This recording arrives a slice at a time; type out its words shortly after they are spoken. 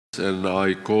And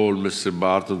I call Mr.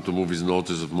 Barton to move his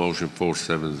notice of motion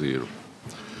 470.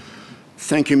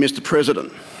 Thank you, Mr.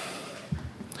 President.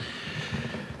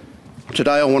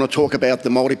 Today I want to talk about the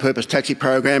multi-purpose taxi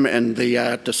program and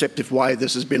the deceptive way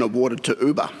this has been awarded to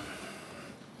Uber.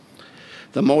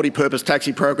 The multi-purpose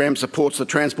taxi program supports the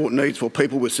transport needs for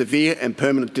people with severe and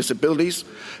permanent disabilities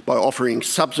by offering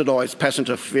subsidised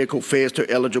passenger vehicle fares to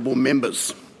eligible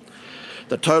members.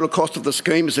 The total cost of the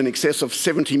scheme is in excess of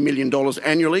 $70 million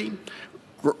annually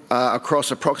across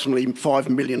approximately 5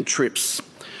 million trips.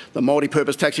 The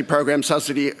multi-purpose taxi program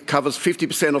subsidy covers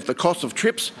 50% of the cost of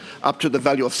trips up to the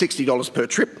value of $60 per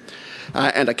trip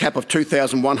and a cap of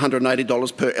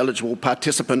 $2,180 per eligible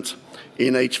participant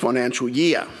in each financial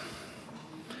year.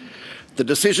 The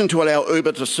decision to allow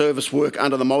Uber to service work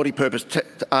under the multi-purpose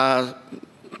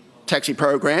taxi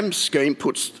program scheme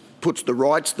puts the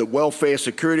rights, the welfare,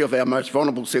 security of our most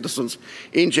vulnerable citizens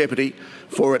in jeopardy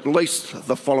for at least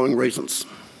the following reasons.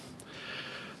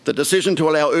 The decision to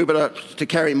allow Uber to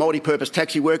carry multi-purpose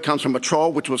taxi work comes from a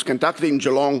trial which was conducted in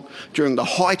Geelong during the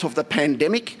height of the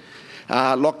pandemic,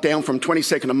 lockdown from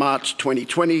 22nd of March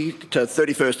 2020 to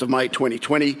 31st of May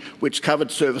 2020, which covered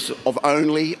service of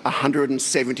only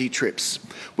 170 trips.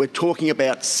 We're talking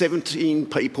about 17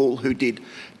 people who did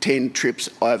 10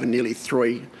 trips over nearly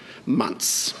 3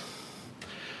 months.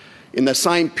 In the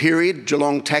same period,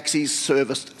 Geelong taxis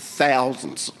serviced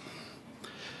thousands.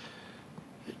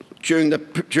 During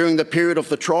the period of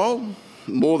the trial,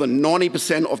 more than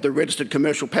 90% of the registered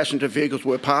commercial passenger vehicles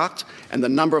were parked and the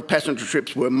number of passenger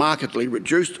trips were markedly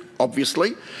reduced,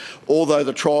 obviously. Although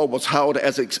the trial was hailed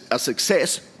as a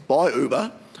success by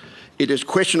Uber, it is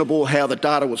questionable how the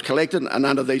data was collected and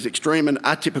under these extreme and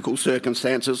atypical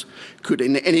circumstances could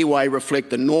in any way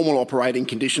reflect the normal operating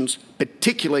conditions,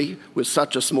 particularly with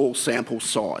such a small sample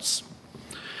size.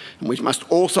 And we must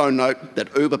also note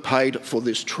that Uber paid for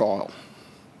this trial.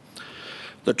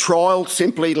 The trial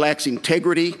simply lacks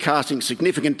integrity, casting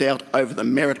significant doubt over the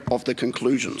merit of the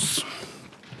conclusions.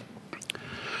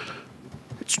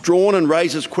 It's drawn and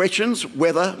raises questions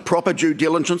whether proper due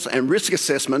diligence and risk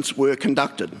assessments were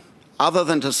conducted. Other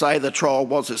than to say the trial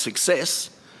was a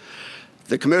success,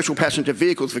 the Commercial Passenger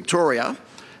Vehicles Victoria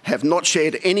have not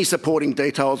shared any supporting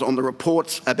details on the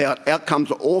reports about outcomes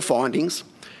or findings.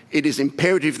 It is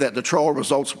imperative that the trial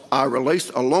results are released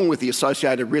along with the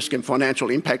associated risk and financial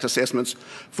impact assessments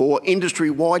for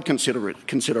industry-wide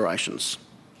considerations.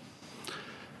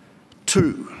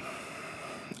 2.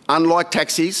 Unlike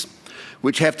taxis,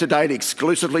 which have to date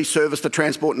exclusively serviced the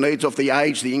transport needs of the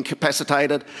aged, the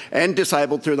incapacitated and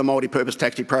disabled through the multi-purpose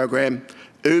taxi program,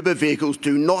 Uber vehicles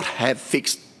do not have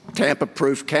fixed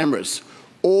tamper-proof cameras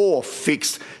or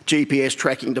fixed GPS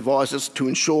tracking devices to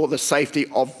ensure the safety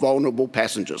of vulnerable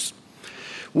passengers.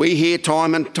 We hear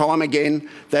time and time again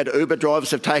that Uber drivers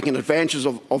have taken advantage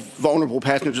of vulnerable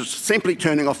passengers simply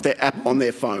turning off their app on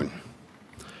their phone.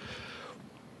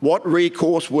 What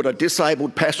recourse would a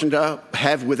disabled passenger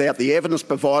have without the evidence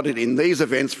provided in these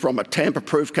events from a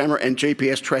tamper-proof camera and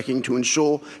GPS tracking to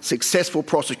ensure successful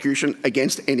prosecution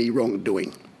against any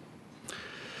wrongdoing?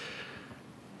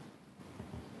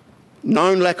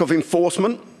 Known lack of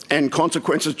enforcement and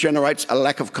consequences generates a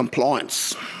lack of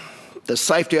compliance. The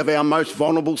safety of our most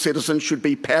vulnerable citizens should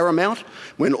be paramount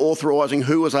when authorising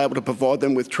who is able to provide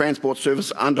them with transport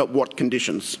service under what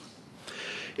conditions.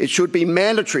 It should be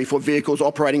mandatory for vehicles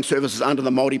operating services under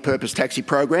the multi-purpose taxi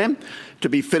program to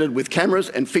be fitted with cameras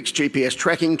and fixed GPS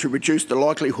tracking to reduce the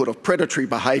likelihood of predatory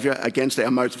behaviour against our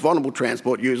most vulnerable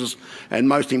transport users and,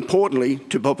 most importantly,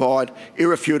 to provide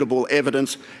irrefutable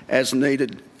evidence as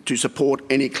needed to support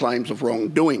any claims of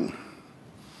wrongdoing.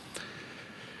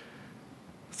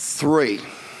 3.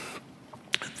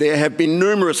 There have been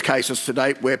numerous cases to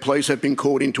date where police have been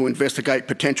called in to investigate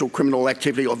potential criminal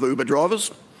activity of Uber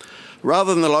drivers.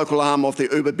 Rather than the local arm of the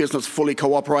Uber business fully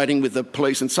cooperating with the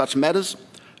police in such matters,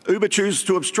 Uber chooses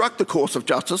to obstruct the course of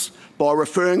justice by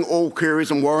referring all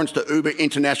queries and warrants to Uber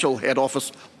International Head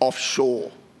Office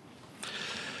offshore.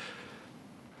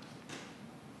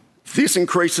 This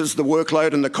increases the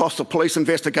workload and the cost of police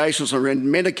investigations and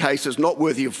in many cases not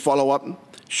worthy of follow-up.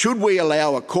 Should we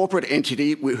allow a corporate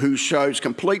entity who shows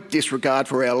complete disregard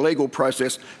for our legal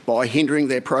process by hindering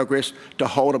their progress to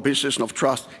hold a position of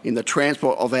trust in the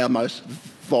transport of our most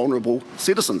vulnerable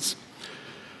citizens?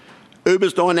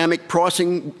 Uber's dynamic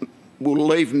pricing will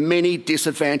leave many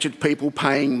disadvantaged people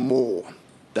paying more.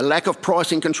 The lack of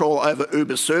pricing control over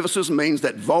Uber's services means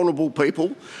that vulnerable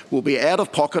people will be out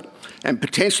of pocket and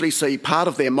potentially see part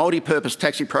of their multi-purpose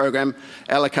taxi program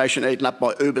allocation eaten up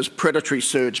by Uber's predatory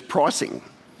surge pricing.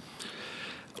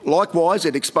 Likewise,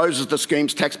 it exposes the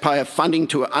scheme's taxpayer funding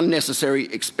to an unnecessary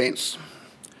expense.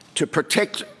 To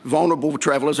protect vulnerable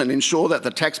travellers and ensure that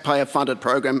the taxpayer-funded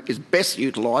program is best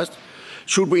utilised,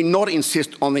 should we not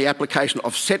insist on the application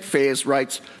of set fares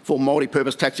rates for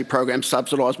multi-purpose taxi program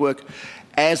subsidised work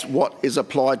as what is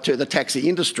applied to the taxi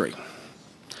industry?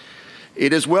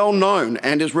 It is well known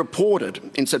and is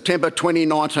reported in September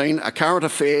 2019, a current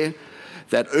affair,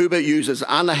 that Uber uses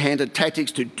underhanded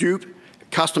tactics to dupe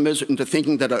customers into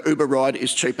thinking that an Uber ride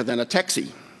is cheaper than a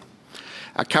taxi.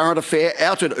 A current affair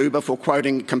outed Uber for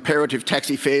quoting comparative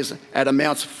taxi fares at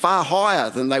amounts far higher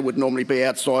than they would normally be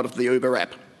outside of the Uber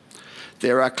app.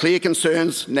 There are clear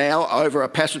concerns now over a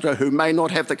passenger who may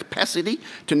not have the capacity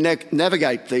to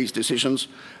navigate these decisions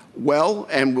well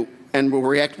and will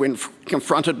react when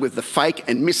confronted with the fake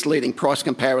and misleading price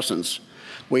comparisons.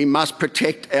 We must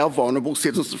protect our vulnerable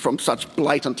citizens from such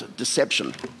blatant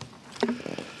deception.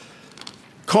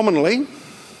 Commonly,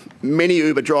 many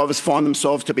Uber drivers find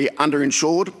themselves to be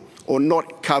underinsured or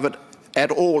not covered at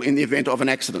all in the event of an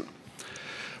accident.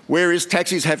 Whereas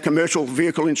taxis have commercial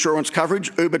vehicle insurance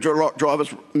coverage, Uber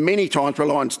drivers many times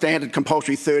rely on standard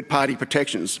compulsory third-party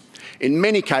protections. In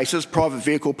many cases, private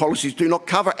vehicle policies do not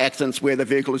cover accidents where the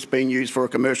vehicle is being used for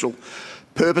commercial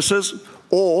purposes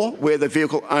or where the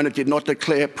vehicle owner did not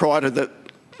declare prior to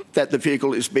that the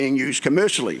vehicle is being used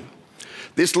commercially.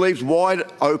 This leaves wide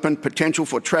open potential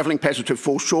for travelling passengers to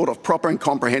fall short of proper and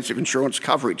comprehensive insurance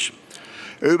coverage.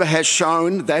 Uber has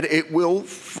shown that it will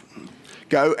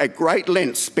go at great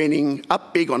lengths, spending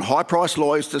up big on high-priced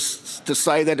lawyers to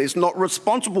say that it's not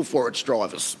responsible for its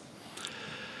drivers.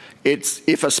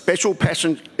 If a special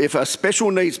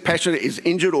needs passenger is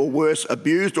injured or worse,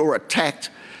 abused or attacked,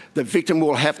 the victim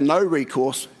will have no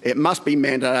recourse. It must be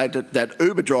mandated that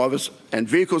Uber drivers and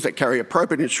vehicles that carry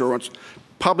appropriate insurance,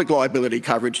 public liability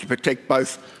coverage to protect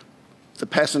both the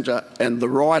passenger and the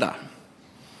rider.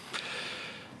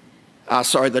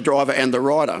 The driver and the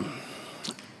rider.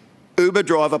 Uber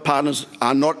driver partners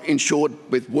are not insured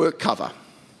with work cover.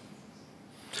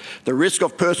 The risk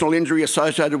of personal injury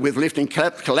associated with lifting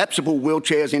collapsible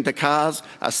wheelchairs into cars,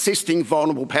 assisting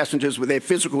vulnerable passengers with their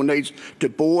physical needs to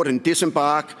board and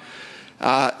disembark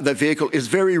the vehicle is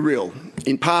very real.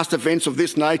 In past events of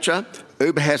this nature,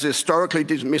 Uber has historically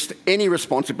dismissed any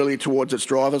responsibility towards its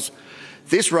drivers.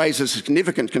 This raises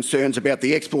significant concerns about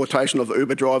the exploitation of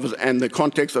Uber drivers and the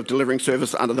context of delivering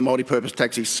service under the multi-purpose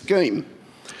taxi scheme.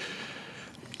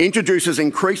 Introduces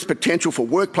increased potential for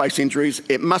workplace injuries.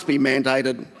 It must be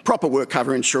mandated proper work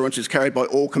cover insurance is carried by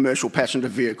all commercial passenger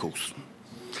vehicles.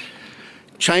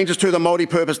 Changes to the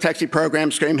multi-purpose taxi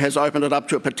program scheme has opened it up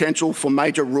to a potential for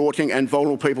major rorting and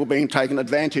vulnerable people being taken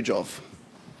advantage of.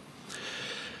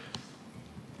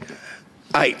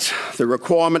 8, the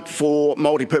requirement for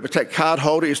multi-purpose taxi card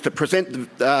holder is to present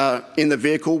in the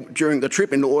vehicle during the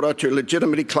trip in order to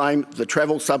legitimately claim the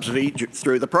travel subsidy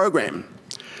through the program.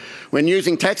 When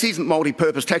using taxis,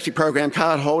 multi-purpose taxi program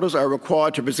card holders are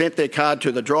required to present their card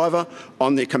to the driver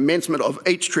on the commencement of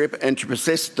each trip and to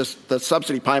process the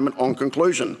subsidy payment on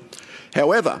conclusion.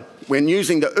 However, when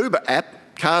using the Uber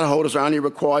app, card holders are only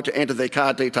required to enter their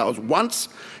card details once,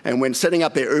 and when setting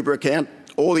up their Uber account,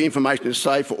 all the information is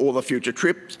saved for all the future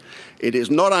trips. It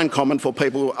is not uncommon for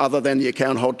people other than the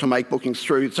account holder to make bookings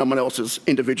through someone else's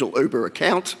individual Uber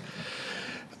account.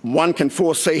 One can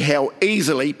foresee how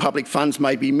easily public funds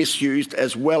may be misused,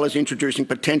 as well as introducing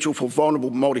potential for vulnerable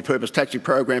multi-purpose taxi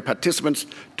program participants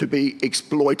to be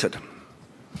exploited.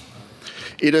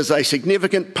 It is a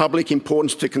significant public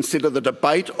importance to consider the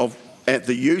debate of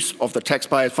the use of the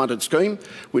taxpayer-funded scheme,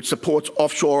 which supports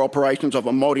offshore operations of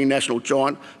a multinational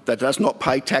giant that does not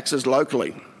pay taxes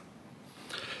locally.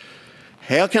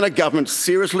 How can a government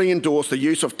seriously endorse the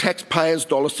use of taxpayers'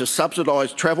 dollars to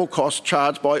subsidise travel costs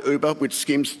charged by Uber, which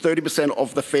skims 30%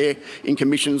 of the fare in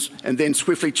commissions and then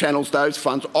swiftly channels those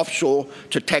funds offshore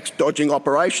to tax-dodging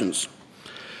operations?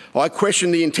 I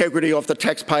question the integrity of the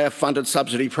taxpayer-funded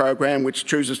subsidy program, which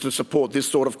chooses to support this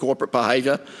sort of corporate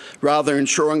behaviour, rather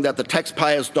ensuring that the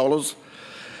taxpayers' dollars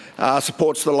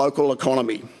supports the local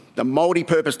economy. The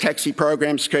multi-purpose taxi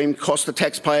program scheme costs the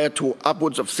taxpayer to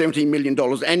upwards of $70 million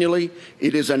annually.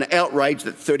 It is an outrage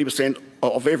that 30%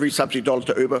 of every subsidy dollar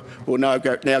to Uber will now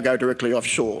go directly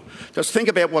offshore. Just think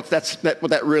about what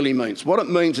that really means. What it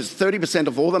means is 30%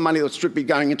 of all the money that should be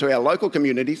going into our local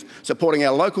communities, supporting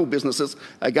our local businesses,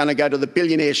 are going to go to the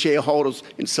billionaire shareholders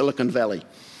in Silicon Valley.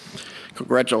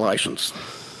 Congratulations.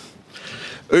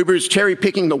 Uber is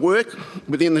cherry-picking the work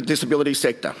within the disability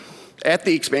sector at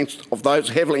the expense of those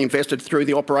heavily invested through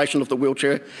the operation of the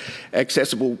wheelchair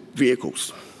accessible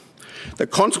vehicles. The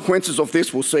consequences of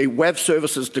this will see WAV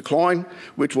services decline,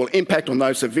 which will impact on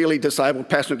those severely disabled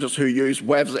passengers who use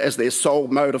WAVs as their sole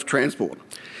mode of transport.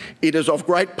 It is of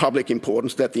great public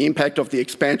importance that the impact of the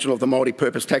expansion of the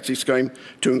multi-purpose taxi scheme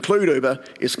to include Uber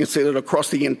is considered across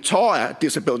the entire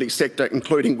disability sector,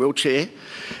 including wheelchair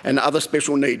and other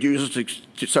special need users,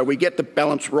 so we get the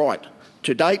balance right.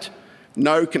 To date,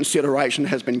 no consideration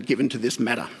has been given to this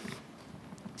matter.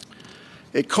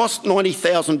 It costs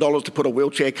 $90,000 to put a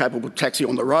wheelchair-capable taxi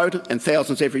on the road and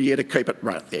thousands every year to keep it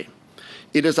right there.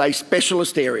 It is a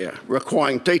specialist area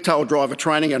requiring detailed driver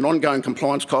training and ongoing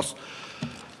compliance costs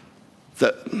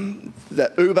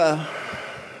that Uber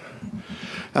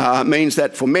means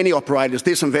that for many operators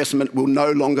this investment will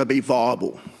no longer be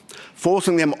viable,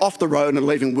 forcing them off the road and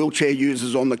leaving wheelchair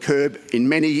users on the curb. In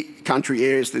many country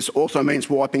areas this also means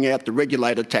wiping out the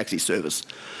regulated taxi service,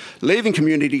 leaving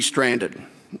communities stranded.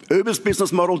 Uber's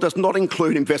business model does not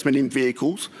include investment in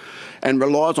vehicles and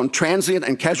relies on transient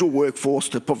and casual workforce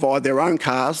to provide their own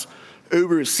cars.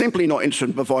 Uber is simply not interested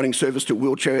in providing service to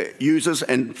wheelchair users,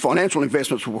 and financial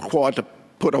investments required to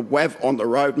put a WAV on the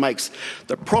road makes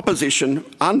the proposition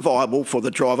unviable for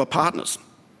the driver partners.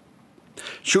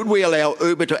 Should we allow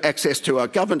Uber to access to a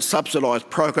government subsidised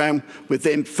program with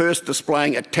them first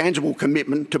displaying a tangible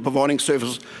commitment to providing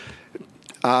services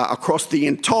across the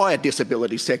entire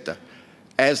disability sector,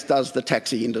 as does the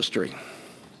taxi industry?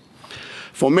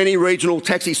 For many regional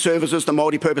taxi services, the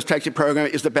multi-purpose taxi program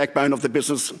is the backbone of the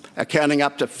business, accounting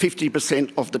up to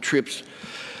 50% of the trips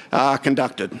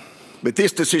conducted. With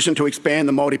this decision to expand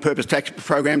the multi-purpose taxi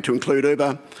program to include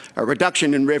Uber, a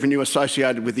reduction in revenue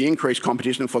associated with the increased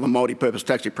competition for the multi-purpose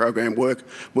taxi program work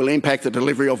will impact the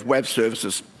delivery of WAV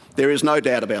services. There is no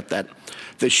doubt about that.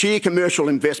 The sheer commercial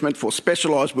investment for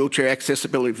specialised wheelchair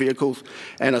accessibility vehicles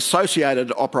and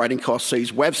associated operating costs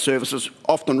sees WAV services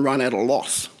often run at a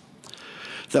loss.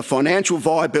 The financial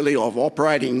viability of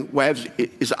operating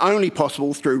WAVs is only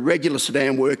possible through regular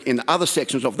sedan work in other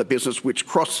sections of the business which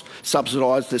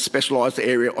cross-subsidise the specialised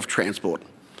area of transport.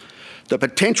 The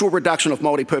potential reduction of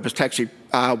multi-purpose taxi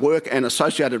work and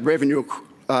associated revenue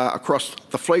across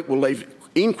the fleet will leave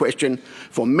in question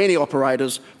for many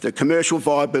operators the commercial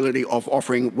viability of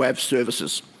offering WAV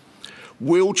services.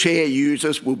 Wheelchair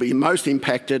users will be most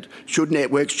impacted should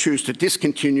networks choose to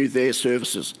discontinue their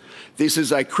services. This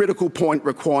is a critical point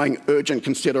requiring urgent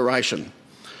consideration.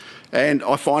 And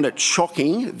I find it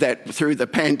shocking that through the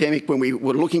pandemic, when we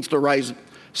were looking to raise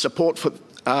support for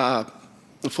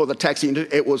the taxi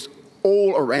industry, it was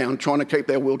all around trying to keep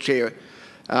their wheelchair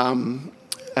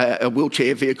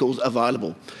vehicles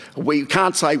available. We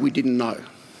can't say we didn't know.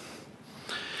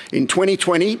 In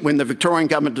 2020, when the Victorian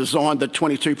Government designed the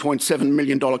 $22.7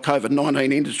 million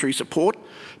COVID-19 industry support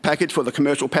package for the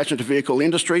commercial passenger vehicle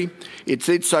industry, it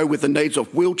did so with the needs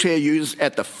of wheelchair users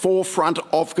at the forefront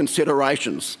of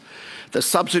considerations. The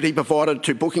subsidy provided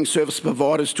to booking service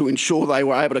providers to ensure they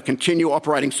were able to continue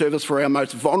operating service for our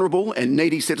most vulnerable and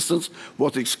needy citizens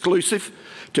was exclusive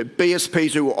to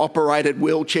BSPs who operated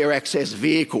wheelchair access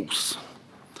vehicles.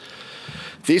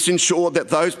 This ensured that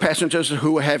those passengers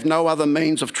who have no other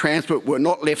means of transport were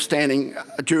not left standing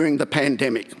during the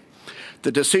pandemic.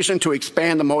 The decision to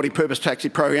expand the multi-purpose taxi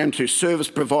program to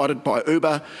service provided by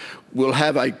Uber will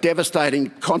have a devastating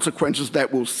consequences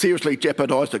that will seriously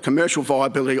jeopardise the commercial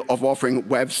viability of offering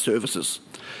WAV services.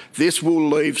 This will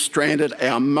leave stranded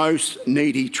our most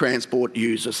needy transport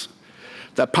users.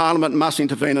 The Parliament must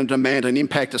intervene and demand an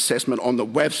impact assessment on the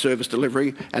WAV service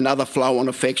delivery and other flow-on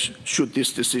effects should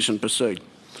this decision proceed.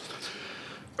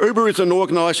 Uber is an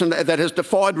organisation that has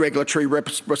defied regulatory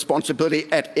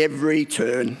responsibility at every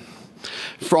turn.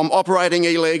 From operating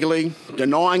illegally,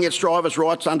 denying its drivers'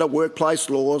 rights under workplace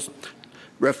laws,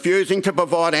 refusing to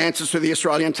provide answers to the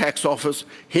Australian Tax Office,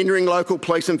 hindering local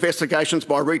police investigations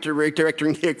by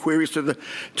redirecting their queries to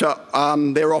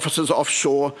their offices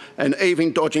offshore, and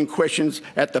even dodging questions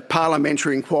at the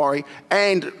parliamentary inquiry,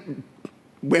 and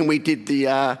when we did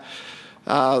the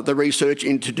research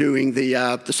into doing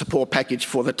the support package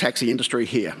for the taxi industry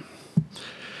here.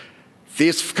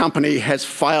 This company has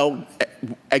failed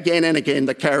again and again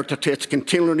the character test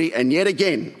continually, and yet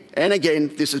again and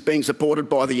again this is being supported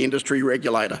by the industry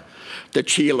regulator, the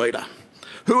cheerleader,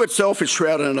 who itself is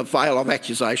shrouded in a veil of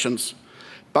accusations.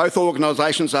 Both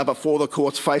organisations are before the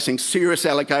courts facing serious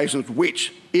allegations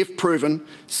which, if proven,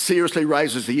 seriously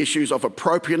raises the issues of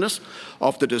appropriateness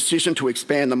of the decision to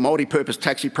expand the multi-purpose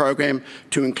taxi program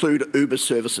to include Uber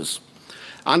services.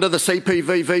 Under the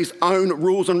CPVV's own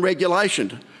rules and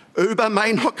regulation, Uber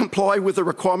may not comply with the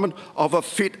requirement of a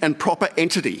fit and proper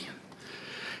entity.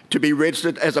 to be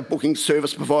registered as a booking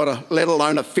service provider, let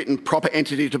alone a fit and proper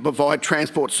entity to provide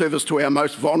transport service to our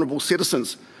most vulnerable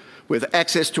citizens. With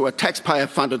access to a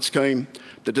taxpayer-funded scheme,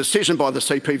 the decision by the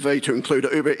CPV to include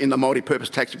Uber in the multi-purpose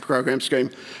taxi program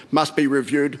scheme must be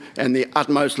reviewed and the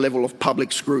utmost level of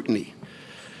public scrutiny.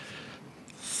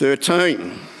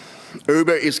 13.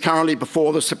 Uber is currently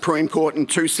before the Supreme Court in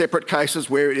 2 separate cases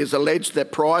where it is alleged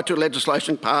that prior to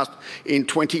legislation passed in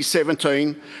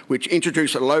 2017, which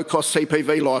introduced a low-cost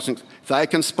CPV licence, they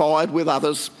conspired with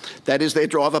others, that is their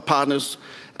driver partners,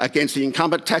 against the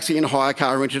incumbent taxi and hire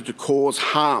car industry to cause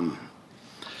harm.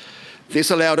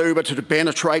 This allowed Uber to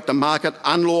penetrate the market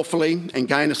unlawfully and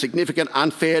gain a significant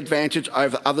unfair advantage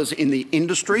over others in the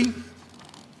industry.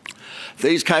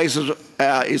 These cases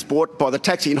is brought by the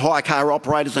taxi and hire car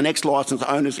operators and ex-licence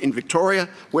owners in Victoria,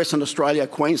 Western Australia,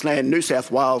 Queensland, New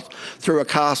South Wales through a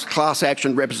class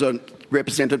action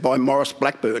represented by Maurice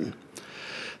Blackburn.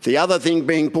 The other thing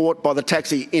being brought by the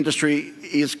taxi industry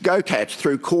is GoCatch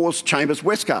through Cause Chambers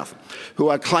Westgarth, who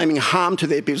are claiming harm to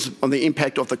their business on the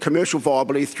impact of the commercial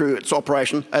viability through its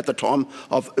operation at the time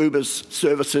of Uber's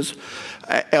services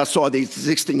outside the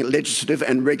existing legislative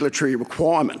and regulatory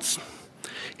requirements.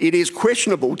 It is a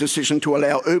questionable decision to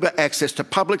allow Uber access to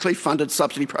publicly funded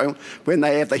subsidy programs when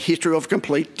they have the history of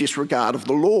complete disregard of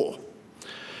the law.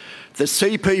 The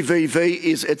CPVV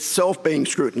is itself being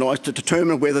scrutinised to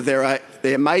determine whether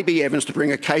there may be evidence to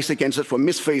bring a case against it for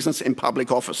misfeasance in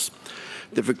public office.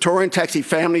 The Victorian taxi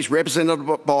families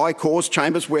represented by Cause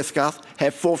Chambers Westgarth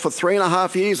have fought for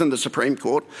 3.5 years in the Supreme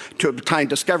Court to obtain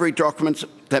discovery documents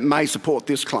that may support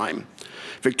this claim.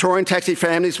 Victorian taxi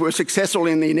families were successful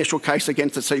in the initial case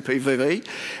against the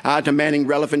CPVV, demanding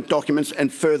relevant documents,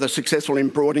 and further successful in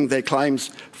broadening their claims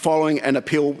following an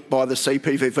appeal by the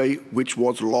CPVV, which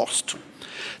was lost.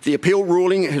 The appeal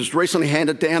ruling has recently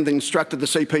handed down and instructed the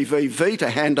CPVV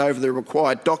to hand over the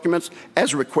required documents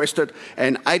as requested,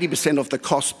 and 80% of the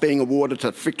costs being awarded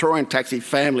to Victorian taxi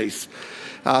families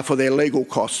for their legal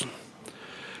costs.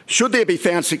 Should there be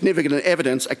found significant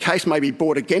evidence, a case may be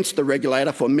brought against the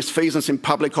regulator for misfeasance in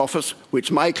public office,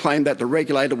 which may claim that the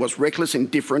regulator was reckless and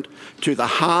indifferent to the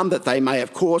harm that they may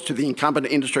have caused to the incumbent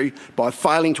industry by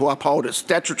failing to uphold its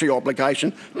statutory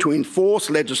obligation to enforce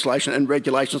legislation and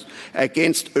regulations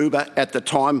against Uber at the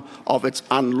time of its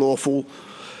unlawful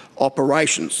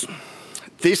operations.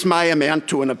 This may amount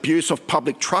to an abuse of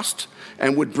public trust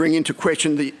and would bring into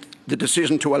question the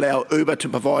decision to allow Uber to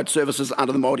provide services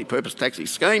under the multi-purpose taxi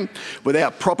scheme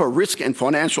without proper risk and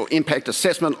financial impact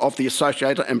assessment of the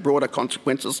associated and broader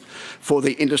consequences for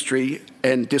the industry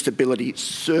and disability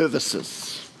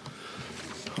services.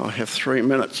 I have 3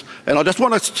 minutes. And I just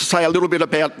want to say a little bit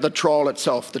about the trial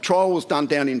itself. The trial was done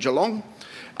down in Geelong.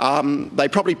 They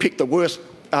probably picked the worst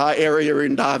area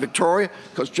in Victoria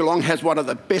because Geelong has one of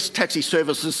the best taxi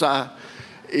services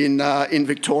in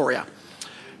Victoria.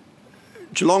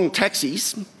 Geelong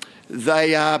taxis,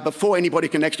 before anybody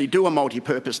can actually do a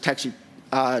multi-purpose taxi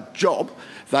job,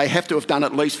 they have to have done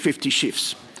at least 50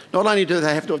 shifts. Not only do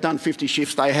they have to have done 50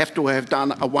 shifts, they have to have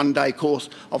done a one-day course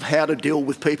of how to deal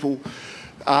with people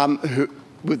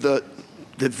with the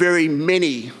very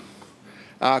many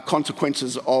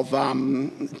consequences of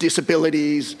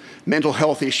disabilities, mental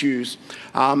health issues.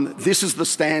 This is the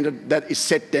standard that is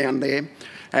set down there.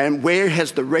 And where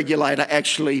has the regulator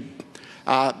actually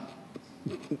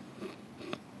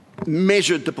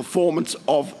measured the performance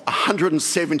of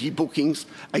 170 bookings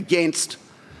against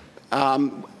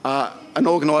an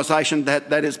organisation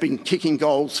that has been kicking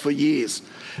goals for years?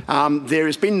 There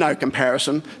has been no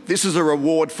comparison. This is a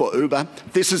reward for Uber.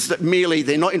 This is merely,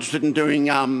 they're not interested in doing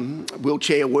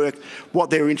wheelchair work.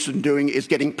 What they're interested in doing is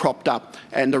getting propped up,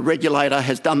 and the regulator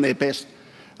has done their best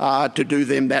to do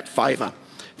them that favour.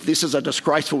 This is a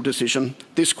disgraceful decision.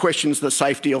 This questions the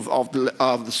safety of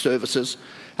the services.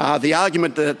 The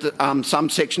argument that some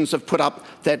sections have put up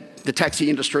that the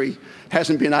taxi industry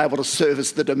hasn't been able to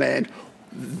service the demand,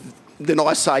 then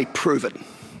I say prove it.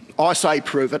 I say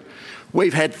prove it.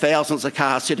 We've had thousands of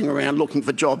cars sitting around looking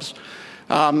for jobs.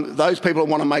 Those people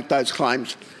want to make those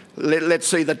claims. Let's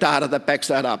see the data that backs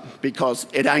that up, because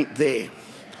it ain't there.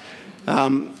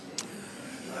 And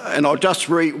I just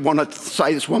want to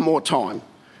say this one more time.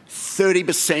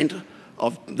 30%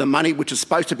 of the money which is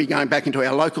supposed to be going back into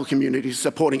our local communities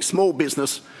supporting small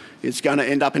business is going to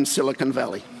end up in Silicon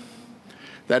Valley.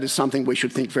 That is something we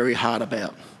should think very hard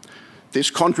about.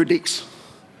 This contradicts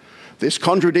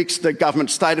the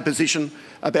government's stated position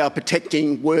about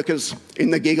protecting workers in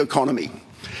the gig economy.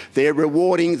 They're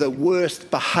rewarding the worst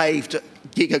behaved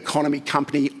gig economy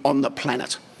company on the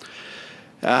planet.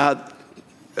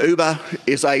 Uber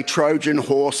is a Trojan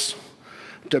horse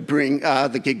to bring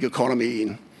the gig economy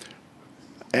in.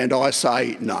 And I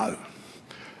say no.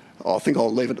 I think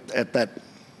I'll leave it at that,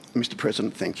 Mr.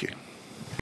 President. Thank you.